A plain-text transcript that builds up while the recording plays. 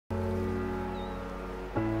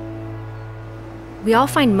We all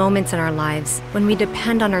find moments in our lives when we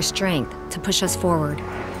depend on our strength to push us forward.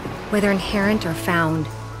 Whether inherent or found,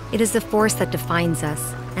 it is the force that defines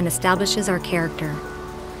us and establishes our character.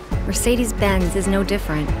 Mercedes Benz is no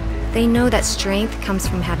different. They know that strength comes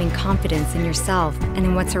from having confidence in yourself and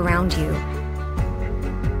in what's around you.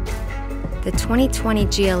 The 2020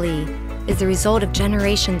 GLE is the result of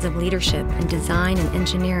generations of leadership in design and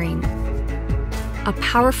engineering. A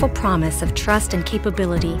powerful promise of trust and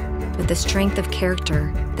capability with the strength of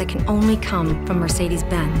character that can only come from Mercedes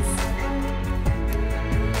Benz.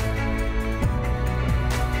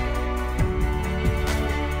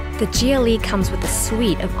 The GLE comes with a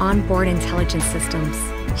suite of onboard intelligence systems.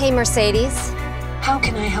 Hey, Mercedes. How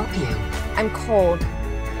can I help you? I'm cold.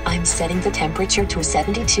 I'm setting the temperature to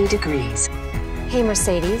 72 degrees. Hey,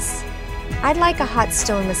 Mercedes. I'd like a hot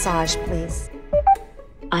stone massage, please.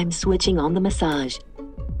 I'm switching on the massage.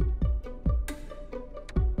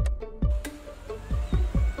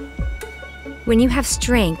 When you have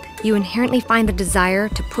strength, you inherently find the desire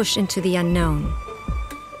to push into the unknown.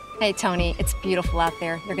 Hey, Tony, it's beautiful out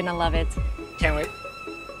there. You're gonna love it. Can't wait.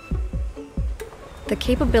 The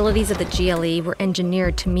capabilities of the GLE were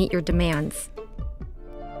engineered to meet your demands.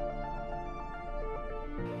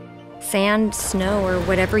 Sand, snow, or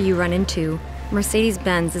whatever you run into, Mercedes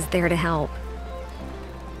Benz is there to help.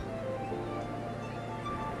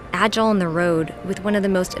 Agile on the road with one of the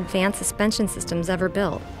most advanced suspension systems ever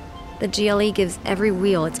built, the GLE gives every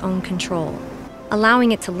wheel its own control,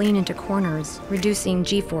 allowing it to lean into corners, reducing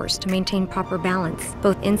G-force to maintain proper balance,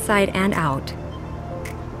 both inside and out.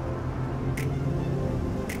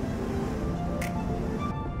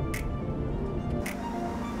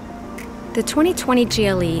 The 2020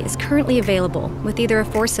 GLE is currently available with either a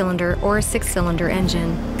 4-cylinder or a 6-cylinder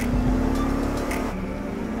engine.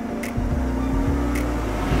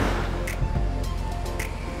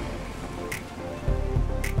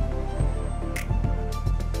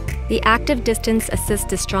 The Active Distance Assist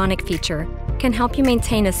Distronic feature can help you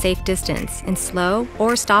maintain a safe distance in slow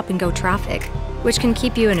or stop-and-go traffic, which can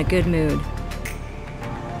keep you in a good mood.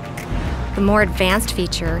 The more advanced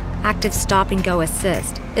feature, Active Stop and Go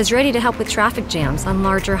Assist, is ready to help with traffic jams on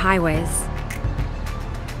larger highways.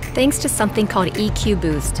 Thanks to something called EQ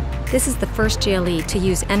Boost, this is the first GLE to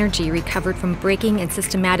use energy recovered from braking and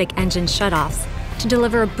systematic engine shutoffs to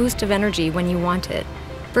deliver a boost of energy when you want it,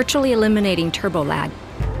 virtually eliminating turbo lag.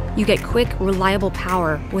 You get quick, reliable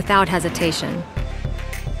power without hesitation.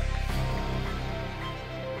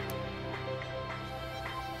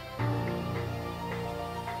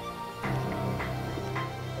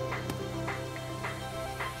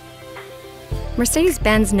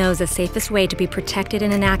 Mercedes-Benz knows the safest way to be protected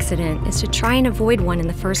in an accident is to try and avoid one in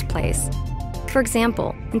the first place. For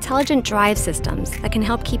example, intelligent drive systems that can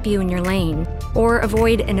help keep you in your lane or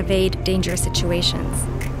avoid and evade dangerous situations.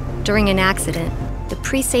 During an accident, the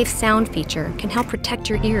pre-safe sound feature can help protect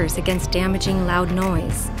your ears against damaging loud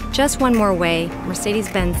noise. Just one more way,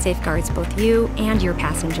 Mercedes-Benz safeguards both you and your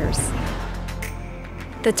passengers.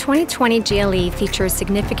 The 2020 GLE features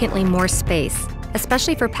significantly more space,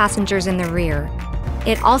 especially for passengers in the rear.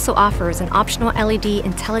 It also offers an optional LED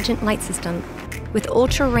intelligent light system with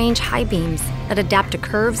ultra-range high beams that adapt to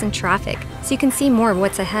curves and traffic so you can see more of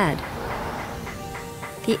what's ahead.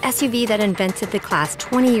 The SUV that invented the class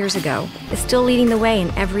 20 years ago is still leading the way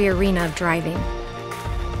in every arena of driving.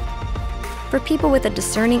 For people with a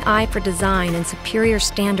discerning eye for design and superior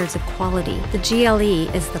standards of quality, the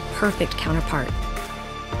GLE is the perfect counterpart.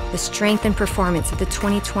 The strength and performance of the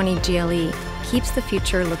 2020 GLE keeps the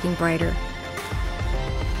future looking brighter.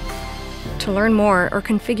 To learn more or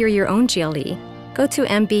configure your own GLE, go to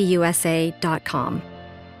mbusa.com.